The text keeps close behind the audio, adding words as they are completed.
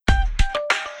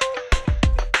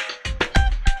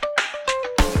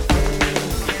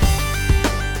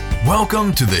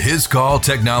Welcome to the His Call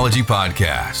Technology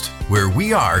Podcast, where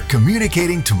we are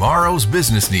communicating tomorrow's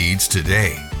business needs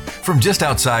today. From just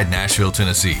outside Nashville,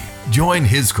 Tennessee, join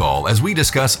His Call as we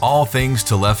discuss all things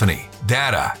telephony,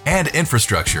 data, and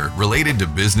infrastructure related to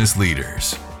business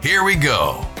leaders. Here we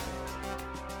go.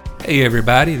 Hey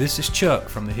everybody, this is Chuck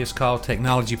from the His Call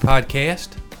Technology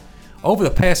Podcast. Over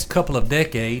the past couple of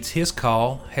decades, His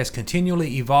Call has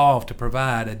continually evolved to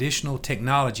provide additional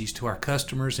technologies to our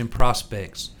customers and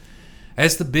prospects.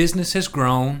 As the business has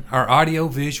grown, our audio,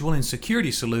 visual, and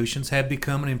security solutions have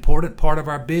become an important part of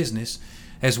our business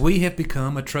as we have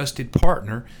become a trusted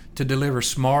partner to deliver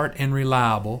smart and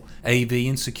reliable AV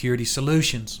and security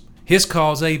solutions. His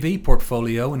Call's AV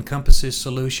portfolio encompasses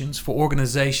solutions for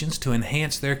organizations to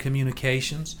enhance their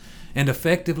communications and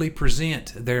effectively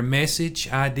present their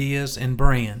message, ideas, and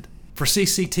brand. For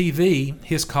CCTV,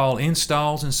 His Call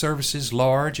installs and services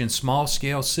large and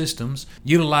small-scale systems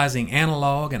utilizing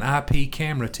analog and IP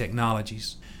camera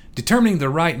technologies. Determining the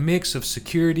right mix of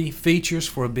security features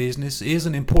for a business is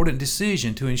an important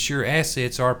decision to ensure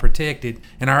assets are protected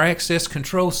and our access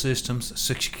control systems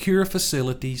secure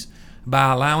facilities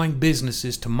by allowing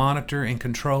businesses to monitor and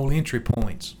control entry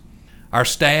points. Our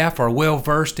staff are well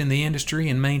versed in the industry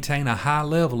and maintain a high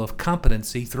level of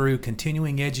competency through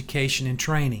continuing education and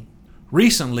training.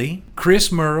 Recently,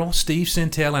 Chris Merle, Steve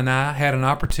Centel, and I had an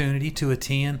opportunity to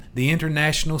attend the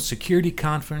International Security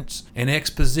Conference and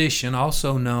Exposition,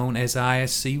 also known as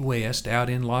ISC West, out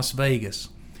in Las Vegas.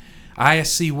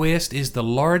 ISC West is the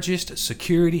largest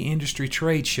security industry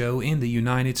trade show in the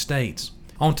United States.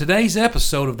 On today's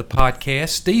episode of the podcast,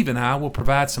 Steve and I will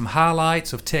provide some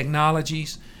highlights of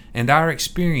technologies and our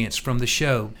experience from the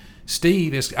show.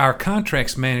 Steve is our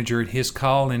contracts manager at His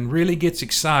Call and really gets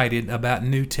excited about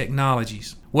new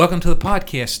technologies. Welcome to the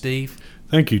podcast, Steve.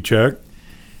 Thank you, Chuck.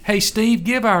 Hey, Steve,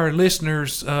 give our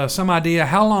listeners some idea,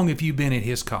 how long have you been at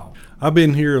His Call? I've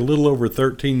been here a little over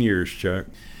 13 years, Chuck.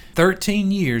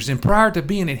 13 years. And prior to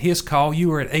being at His Call, you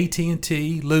were at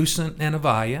AT&T, Lucent, and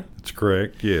Avaya. That's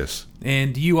correct, yes.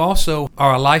 And you also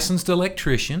are a licensed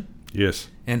electrician. Yes.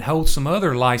 And hold some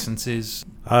other licenses.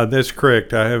 That's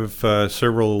correct. I have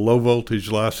several low-voltage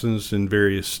licenses in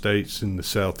various states in the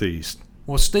Southeast.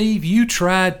 Well, Steve, you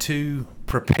tried to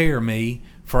prepare me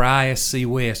for ISC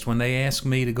West. When they asked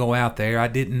me to go out there, I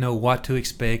didn't know what to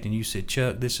expect, and you said,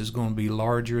 Chuck, this is going to be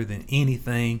larger than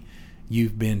anything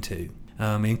you've been to,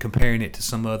 in comparing it to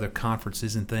some other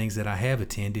conferences and things that I have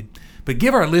attended. But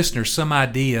give our listeners some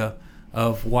idea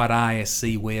of what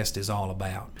ISC West is all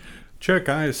about. Chuck,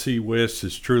 ISC West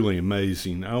is truly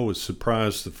amazing. I was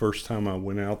surprised the first time I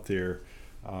went out there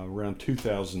around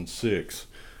 2006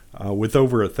 with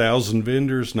over 1,000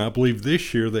 vendors, and I believe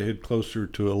this year they had closer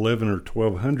to 11 or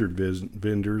 1,200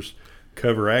 vendors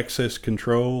cover access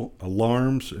control,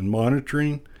 alarms and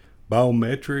monitoring,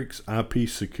 biometrics, IP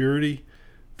security,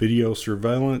 video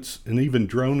surveillance, and even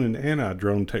drone and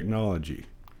anti-drone technology.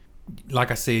 Like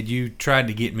I said, you tried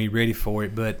to get me ready for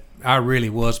it, but I really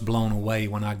was blown away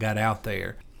when I got out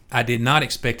there. I did not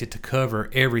expect it to cover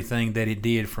everything that it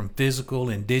did, from physical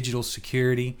and digital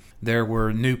security. There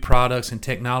were new products and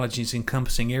technologies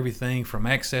encompassing everything from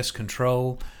access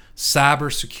control,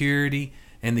 cyber security,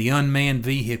 and the unmanned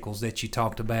vehicles that you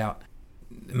talked about.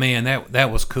 Man,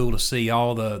 that was cool to see,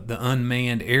 all the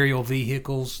unmanned aerial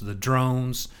vehicles, the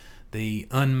drones, the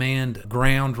unmanned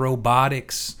ground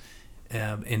robotics,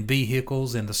 and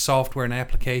vehicles, and the software and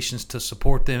applications to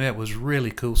support them. It was really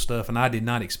cool stuff, and I did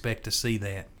not expect to see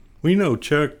that. Well, you know,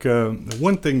 Chuck,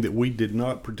 one thing that we did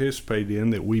not participate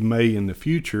in that we may in the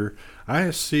future,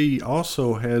 ISC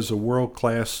also has a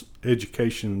world-class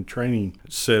education and training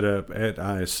set up at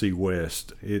ISC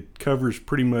West. It covers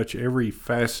pretty much every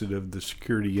facet of the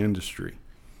security industry.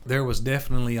 There was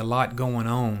definitely a lot going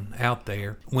on out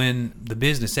there. When the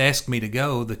business asked me to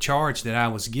go, the charge that I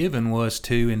was given was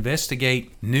to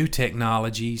investigate new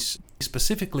technologies,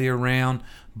 specifically around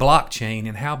blockchain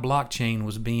and how blockchain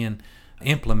was being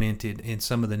implemented in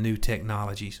some of the new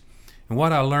technologies. And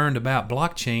what I learned about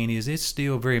blockchain is it's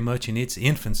still very much in its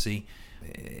infancy,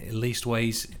 at least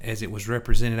ways as it was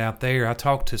represented out there. I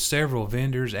talked to several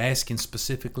vendors asking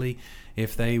specifically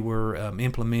if they were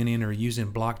implementing or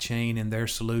using blockchain in their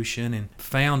solution, and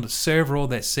found several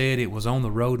that said it was on the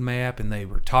roadmap and they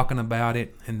were talking about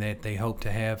it and that they hope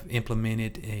to have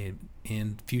implemented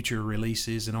in future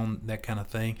releases and on that kind of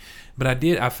thing. But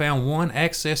I found one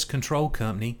access control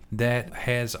company that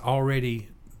has already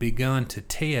begun to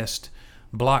test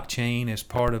blockchain as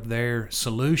part of their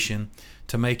solution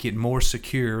to make it more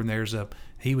secure. And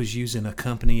he was using a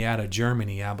company out of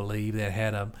Germany, I believe, that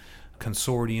had a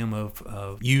consortium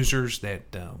of users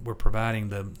that were providing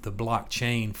the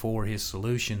blockchain for his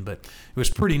solution. But it was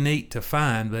pretty neat to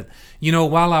find. But,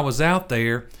 while I was out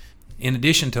there, in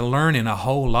addition to learning a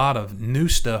whole lot of new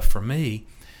stuff for me,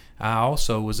 I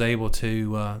also was able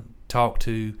to talk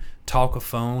to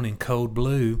Talkaphone and Code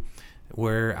Blue,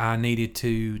 where I needed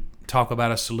to talk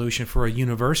about a solution for a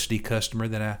university customer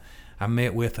that I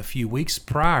met with a few weeks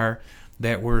prior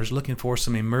that was looking for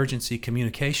some emergency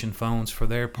communication phones for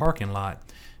their parking lot.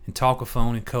 And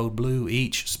Talkaphone and Code Blue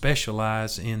each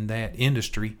specialize in that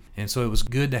industry. And so it was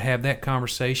good to have that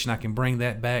conversation. I can bring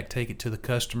that back, take it to the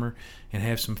customer, and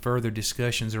have some further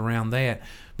discussions around that.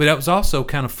 But it was also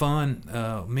kind of fun.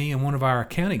 Me and one of our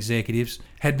account executives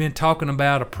had been talking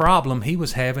about a problem he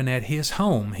was having at his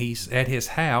home. He's at his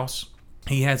house.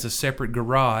 He has a separate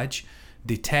garage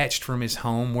detached from his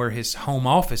home where his home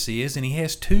office is, and he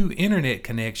has 2 internet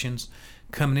connections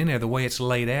coming in there. The way it's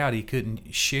laid out, he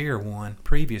couldn't share one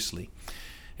previously.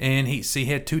 And he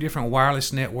had 2 different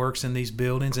wireless networks in these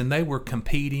buildings, and they were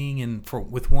competing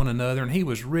with one another, and he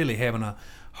was really having a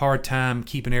hard time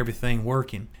keeping everything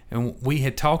working. And we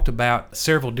had talked about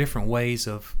several different ways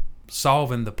of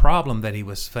solving the problem that he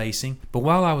was facing. But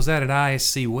while I was out at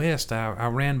ISC West, I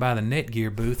ran by the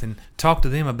Netgear booth and talked to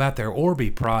them about their Orbi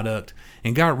product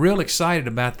and got real excited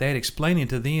about that, explaining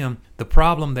to them the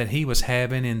problem that he was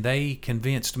having, and they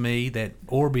convinced me that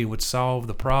Orbi would solve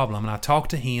the problem. And I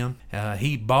talked to him.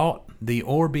 He bought the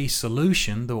Orbi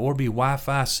solution, the Orbi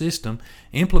Wi-Fi system,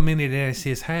 implemented it at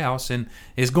his house, and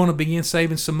is going to begin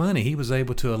saving some money. He was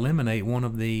able to eliminate one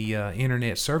of the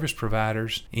internet service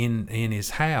providers in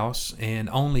his house and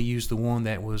only use the one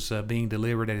that was being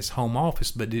delivered at his home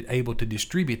office, but able to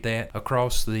distribute that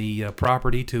across the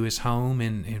property to his home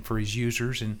and for his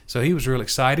users. And so he was real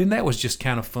excited, and that was just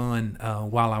kind of fun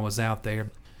while I was out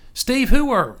there. Steve,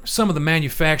 who are some of the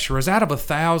manufacturers? Out of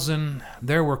 1,000,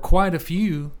 there were quite a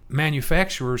few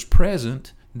manufacturers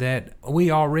present that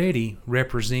we already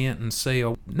represent and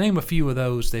sell. Name a few of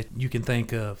those that you can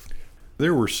think of.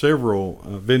 There were several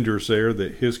vendors there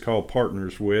that Hiscall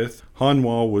partners with.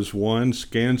 Hanwha was one,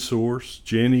 ScanSource,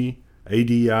 Jenny,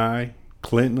 ADI,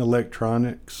 Clinton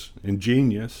Electronics,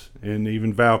 Ingenious, and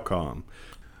even Valcom.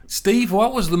 Steve,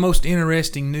 what was the most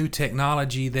interesting new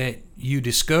technology that you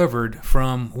discovered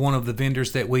from one of the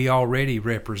vendors that we already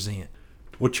represent?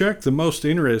 Well, Chuck, the most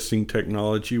interesting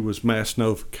technology was mass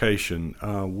notification.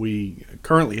 We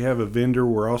currently have a vendor.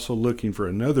 We're also looking for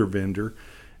another vendor.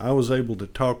 I was able to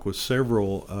talk with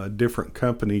several different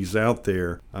companies out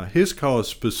there. Hiscall is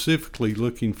specifically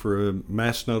looking for a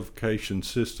mass notification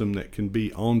system that can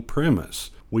be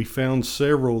on-premise. We found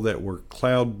several that were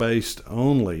cloud-based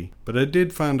only, but I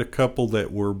did find a couple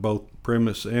that were both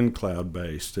premise and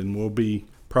cloud-based, and we'll be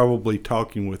probably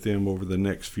talking with them over the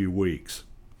next few weeks.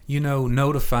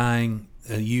 Notifying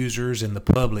users and the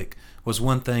public was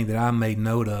one thing that I made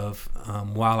note of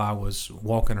while I was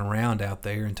walking around out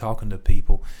there and talking to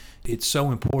people. It's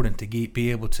so important to be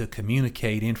able to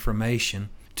communicate information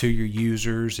to your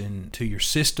users and to your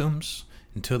systems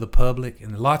and to the public,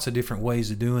 and lots of different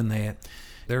ways of doing that.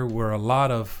 There were a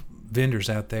lot of vendors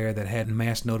out there that had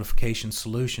mass notification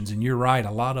solutions, and you're right,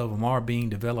 a lot of them are being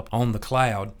developed on the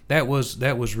cloud. That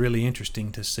was really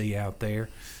interesting to see out there.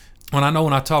 When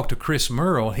I talked to Chris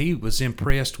Merle, he was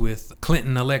impressed with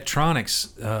Clinton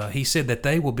Electronics. He said that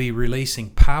they will be releasing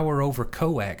power over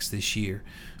coax this year,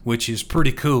 which is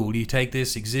pretty cool. You take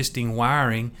this existing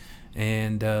wiring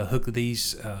and hook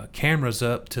these cameras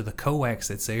up to the coax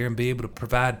that's there and be able to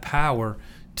provide power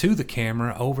to the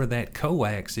camera over that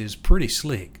coax is pretty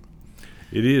slick.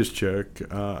 It is, Chuck.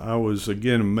 I was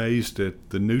again amazed at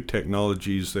the new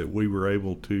technologies that we were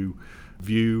able to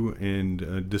view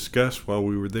and discuss while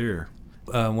we were there.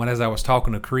 As I was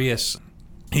talking to Chris,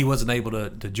 he wasn't able to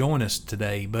join us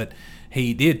today, but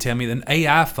he did tell me that an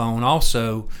AI phone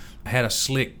also had a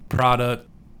slick product.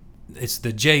 It's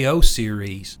the JO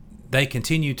series. They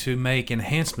continue to make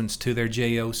enhancements to their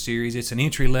JO series. It's an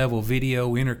entry-level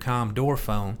video intercom door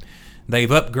phone. They've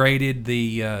upgraded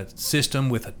the system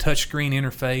with a touchscreen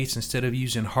interface. Instead of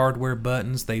using hardware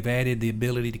buttons, they've added the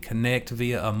ability to connect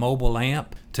via a mobile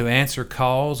amp to answer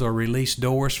calls or release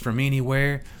doors from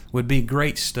anywhere. Would be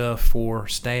great stuff for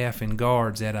staff and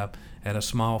guards at a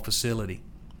small facility.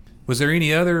 Was there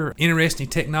any other interesting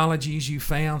technologies you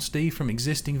found, Steve, from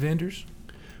existing vendors?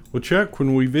 Well, Chuck,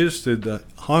 when we visited the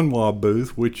Hanwha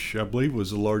booth, which I believe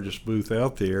was the largest booth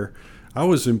out there, I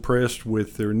was impressed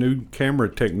with their new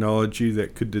camera technology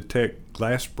that could detect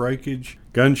glass breakage,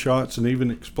 gunshots, and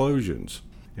even explosions.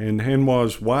 And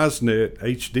Hanwha's WiseNet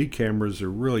HD cameras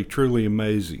are really, truly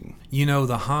amazing. The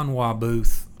Hanwha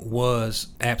booth was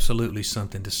absolutely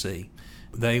something to see.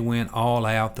 They went all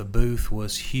out. The booth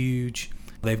was huge.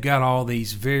 They've got all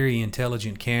these very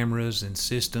intelligent cameras and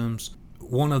systems.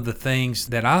 One of the things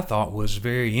that I thought was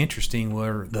very interesting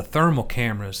were the thermal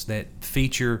cameras that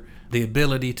feature the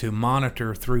ability to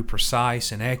monitor through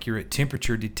precise and accurate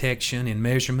temperature detection and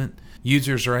measurement.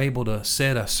 Users are able to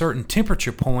set a certain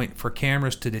temperature point for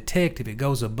cameras to detect if it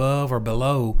goes above or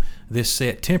below this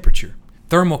set temperature.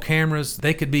 Thermal cameras,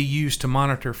 they could be used to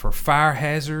monitor for fire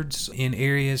hazards in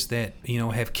areas that,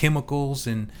 have chemicals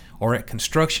or at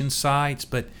construction sites,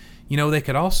 but they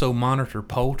could also monitor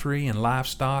poultry and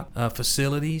livestock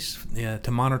facilities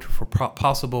to monitor for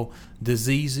possible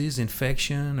diseases,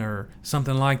 infection, or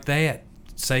something like that.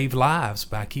 Save lives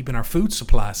by keeping our food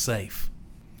supply safe.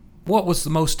 What was the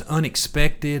most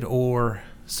unexpected or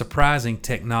surprising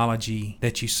technology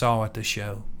that you saw at the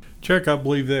show? Chuck, I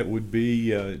believe that would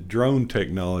be drone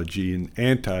technology and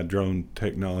anti-drone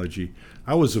technology.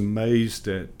 I was amazed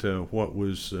at what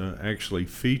was actually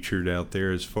featured out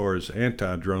there as far as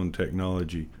anti-drone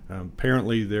technology.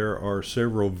 Apparently there are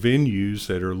several venues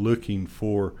that are looking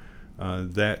for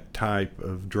that type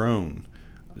of drone.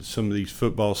 Some of these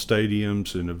football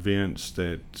stadiums and events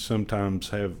that sometimes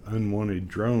have unwanted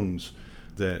drones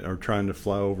that are trying to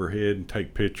fly overhead and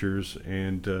take pictures,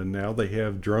 and now they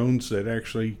have drones that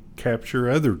actually capture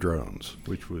other drones,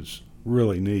 which was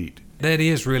really neat. That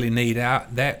is really neat.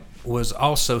 That was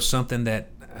also something that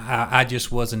I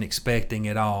just wasn't expecting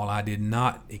at all. I did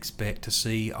not expect to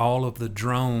see all of the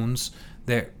drones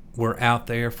that were out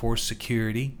there for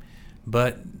security,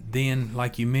 but then,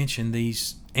 like you mentioned,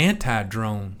 these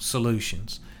anti-drone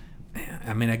solutions.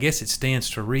 I mean, I guess it stands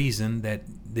to reason that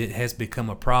it has become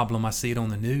a problem. I see it on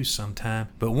the news sometime.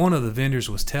 But one of the vendors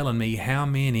was telling me how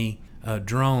many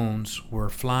drones were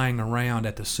flying around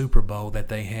at the Super Bowl that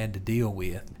they had to deal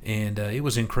with. And it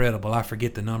was incredible. I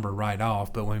forget the number right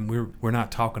off, but when we're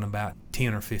not talking about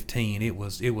 10 or 15, it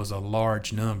was a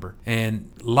large number.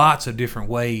 And lots of different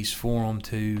ways for them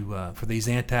for these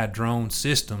anti-drone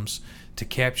systems to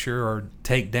capture or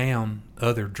take down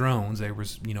other drones. There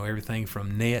was, everything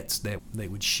from nets that they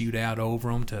would shoot out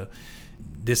over them to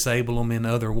disable them in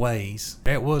other ways.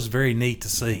 That was very neat to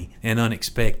see and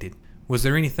unexpected. Was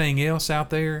there anything else out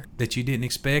there that you didn't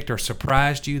expect or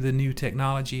surprised you, the new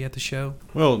technology at the show?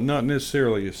 Well, not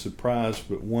necessarily a surprise,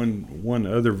 but one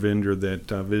other vendor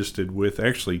that I visited with,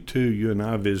 actually two, you and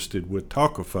I visited with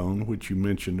Talkaphone, which you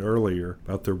mentioned earlier,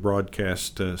 about their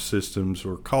broadcast systems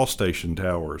or call station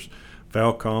towers.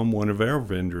 Valcom, one of our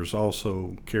vendors,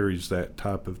 also carries that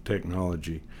type of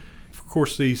technology. Of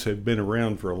course, these have been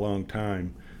around for a long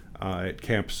time at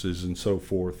campuses and so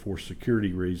forth for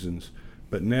security reasons.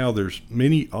 But now there's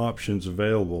many options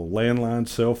available: landline,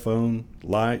 cell phone,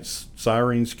 lights,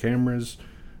 sirens, cameras,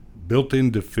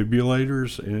 built-in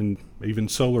defibrillators, and even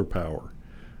solar power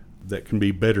that can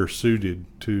be better suited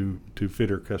to fit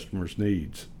our customers'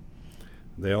 needs.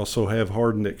 They also have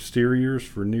hardened exteriors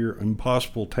for near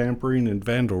impossible tampering and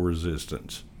vandal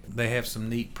resistance. They have some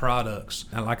neat products.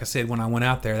 And like I said, when I went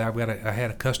out there, I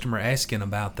had a customer asking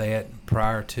about that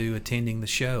prior to attending the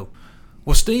show.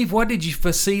 Well, Steve, what did you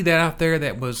see that out there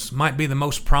that might be the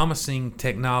most promising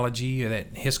technology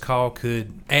that Hiscall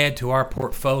could add to our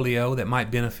portfolio that might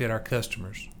benefit our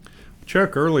customers?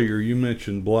 Chuck, earlier you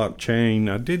mentioned blockchain.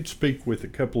 I did speak with a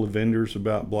couple of vendors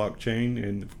about blockchain,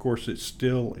 and of course it's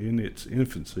still in its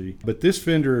infancy. But this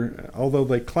vendor, although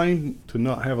they claim to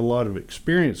not have a lot of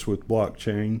experience with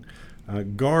blockchain,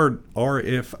 Guard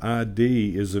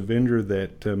RFID is a vendor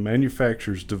that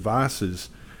manufactures devices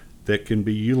that can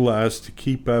be utilized to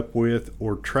keep up with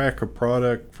or track a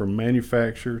product from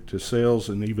manufacture to sales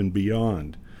and even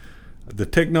beyond. The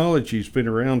technology's been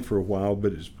around for a while,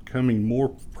 but it's becoming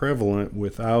more prevalent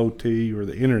with IoT or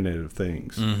the Internet of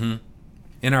Things. Mm-hmm.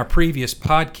 In our previous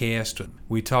podcast,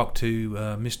 we talked to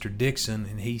Mr. Dixon,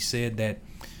 and he said that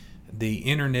the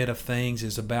Internet of Things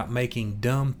is about making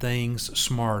dumb things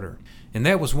smarter. And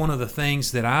that was one of the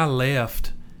things that I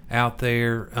left out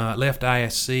there, left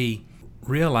ISC,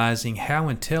 realizing how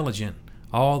intelligent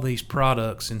all these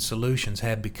products and solutions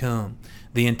have become.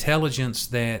 The intelligence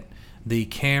that the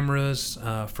cameras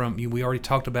we already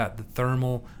talked about the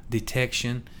thermal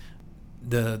detection.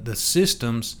 The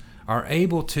systems are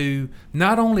able to,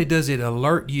 not only does it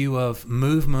alert you of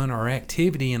movement or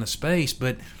activity in a space,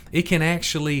 but it can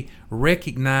actually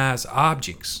recognize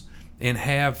objects and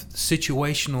have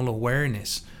situational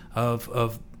awareness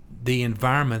of the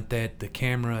environment that the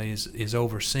camera is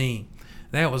overseeing.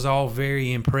 That was all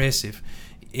very impressive.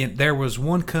 There was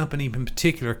one company in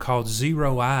particular called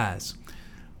Zero Eyes.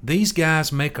 These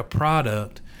guys make a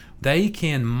product. They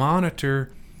can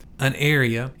monitor an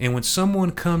area, and when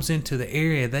someone comes into the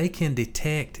area, they can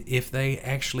detect if they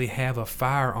actually have a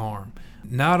firearm.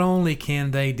 Not only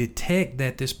can they detect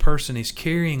that this person is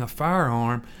carrying a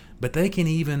firearm, but they can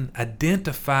even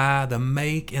identify the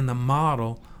make and the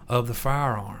model of the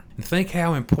firearm. And think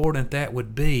how important that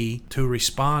would be to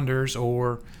responders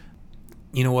or,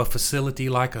 a facility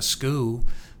like a school,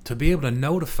 to be able to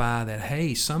notify that,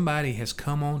 hey, somebody has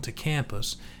come onto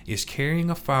campus, is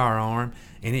carrying a firearm,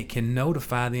 and it can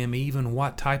notify them even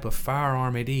what type of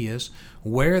firearm it is,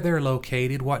 where they're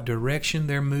located, what direction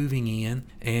they're moving in,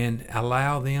 and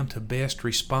allow them to best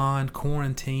respond,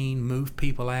 quarantine, move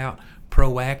people out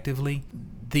proactively.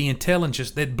 The intelligence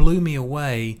that blew me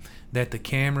away, that the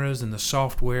cameras and the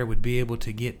software would be able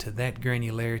to get to that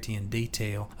granularity and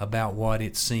detail about what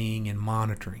it's seeing and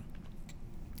monitoring.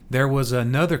 There was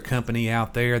another company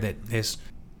out there that, as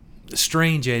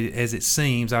strange as it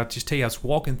seems, I'll just tell you, I was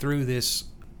walking through this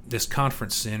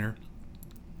conference center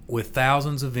with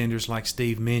thousands of vendors, like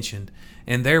Steve mentioned,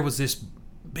 and there was this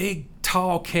big,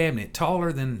 tall cabinet,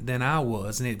 taller than I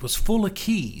was, and it was full of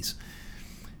keys.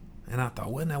 And I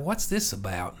thought, well, now what's this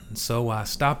about? And so I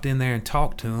stopped in there and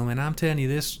talked to him, and I'm telling you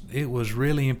this, it was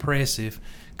really impressive.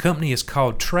 Company is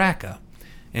called Traca,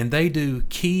 and they do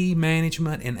key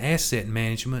management and asset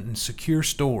management and secure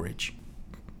storage.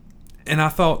 And I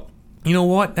thought, you know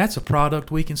what? That's a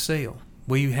product we can sell.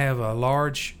 We have a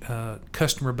large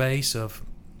customer base of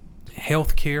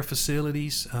healthcare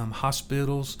facilities,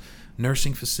 hospitals,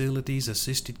 nursing facilities,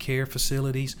 assisted care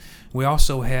facilities. We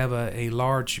also have a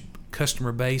large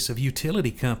customer base of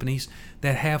utility companies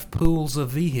that have pools of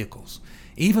vehicles.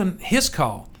 Even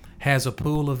Hiscall has a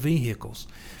pool of vehicles.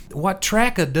 What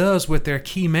Traca does with their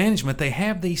key management, they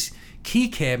have these key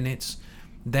cabinets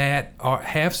that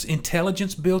have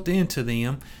intelligence built into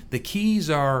them. The keys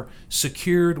are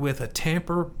secured with a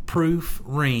tamper-proof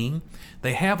ring.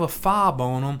 They have a fob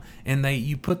on them, and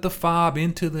you insert the fob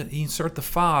into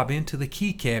the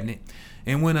key cabinet.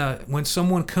 And when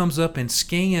someone comes up and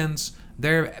scans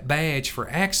their badge for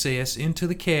access into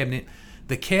the cabinet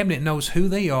knows who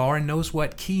they are and knows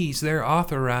what keys they're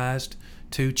authorized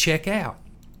to check out.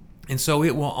 And so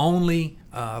it will only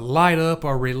light up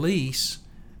or release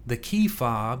the key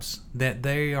fobs that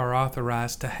they are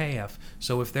authorized to have.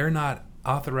 So if they're not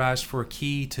authorized for a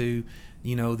key to,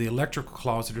 the electrical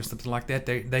closet or something like that,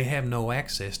 they have no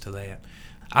access to that.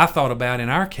 I thought about, in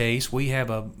our case, we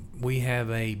have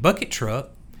a bucket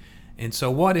truck, and so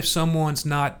what if someone's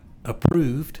not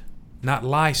approved, not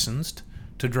licensed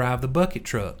to drive the bucket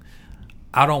truck?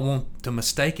 I don't want to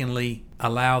mistakenly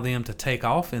allow them to take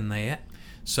off in that.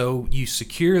 So you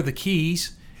secure the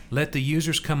keys, let the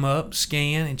users come up,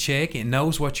 scan and check. It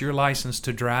knows what you're licensed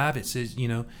to drive. It says,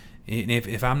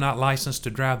 if I'm not licensed to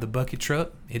drive the bucket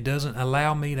truck, it doesn't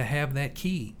allow me to have that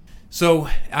key. So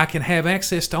I can have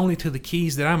access only to the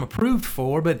keys that I'm approved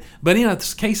for. But in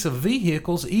the case of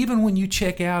vehicles, even when you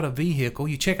check out a key,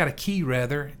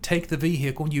 take the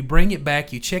vehicle, you bring it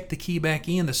back, you check the key back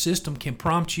in, the system can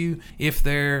prompt you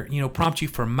prompt you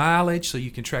for mileage, so you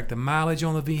can track the mileage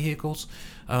on the vehicles.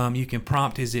 You can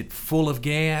prompt, is it full of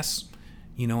gas?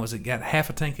 Has it got half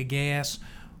a tank of gas?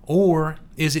 Or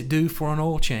is it due for an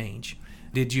oil change?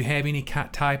 Did you have any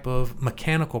type of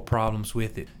mechanical problems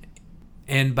with it?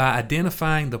 And by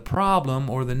identifying the problem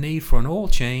or the need for an oil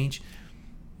change,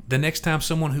 the next time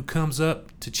someone who comes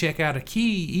up to check out a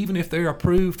key, even if they're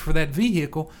approved for that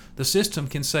vehicle, the system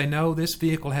can say, no, this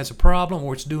vehicle has a problem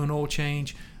or it's due an oil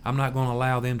change. I'm not going to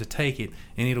allow them to take it.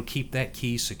 And it'll keep that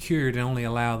key secured and only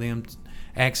allow them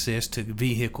access to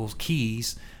vehicle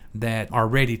keys that are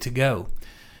ready to go.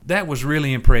 That was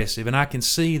really impressive, and I can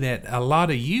see that a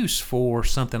lot of use for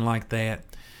something like that.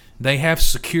 They have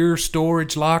secure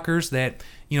storage lockers that,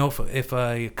 if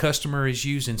a customer is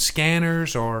using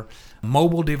scanners or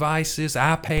mobile devices,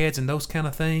 iPads and those kind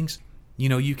of things,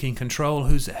 you can control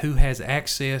who has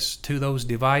access to those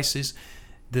devices.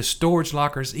 The storage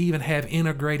lockers even have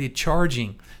integrated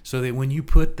charging so that when you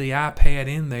put the iPad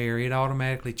in there, it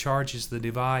automatically charges the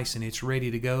device and it's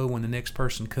ready to go when the next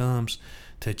person comes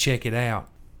to check it out.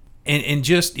 And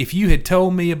just, if you had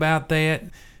told me about that,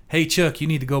 hey, Chuck, you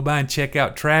need to go by and check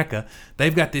out Traca.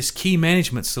 They've got this key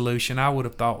management solution. I would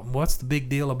have thought, what's the big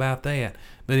deal about that?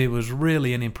 But it was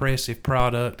really an impressive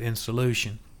product and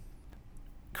solution.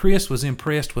 Chris was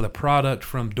impressed with a product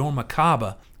from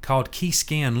Dormakaba called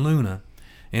KeyScan Luna,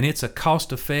 and it's a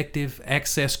cost-effective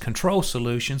access control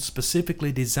solution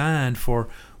specifically designed for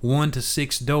 1 to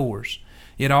 6 doors.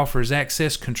 It offers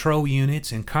access control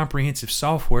units and comprehensive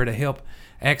software to help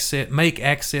make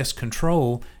access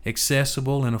control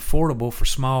accessible and affordable for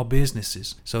small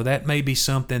businesses. So that may be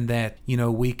something that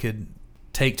we could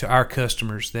take to our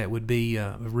customers that would be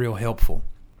real helpful.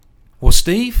 Well,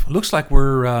 Steve, looks like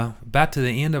we're about to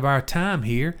the end of our time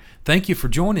here. Thank you for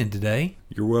joining today.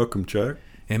 You're welcome, Chuck.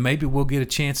 And maybe we'll get a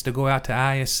chance to go out to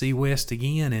ISC West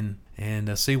again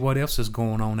and see what else is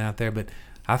going on out there. But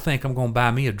I think I'm going to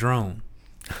buy me a drone.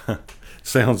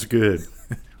 Sounds good.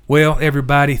 Well,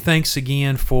 everybody, thanks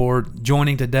again for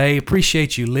joining today.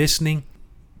 Appreciate you listening.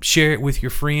 Share it with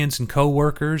your friends and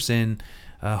coworkers, and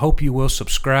hope you will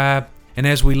subscribe. And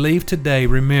as we leave today,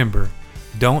 remember,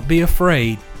 don't be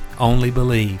afraid, only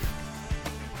believe.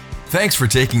 Thanks for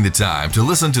taking the time to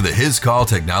listen to the His Call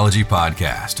Technology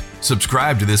Podcast.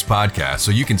 Subscribe to this podcast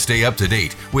so you can stay up to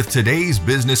date with today's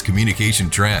business communication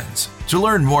trends. To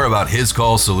learn more about His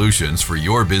Call solutions for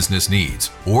your business needs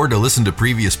or to listen to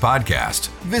previous podcasts,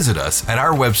 visit us at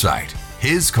our website,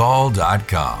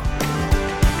 hiscall.com.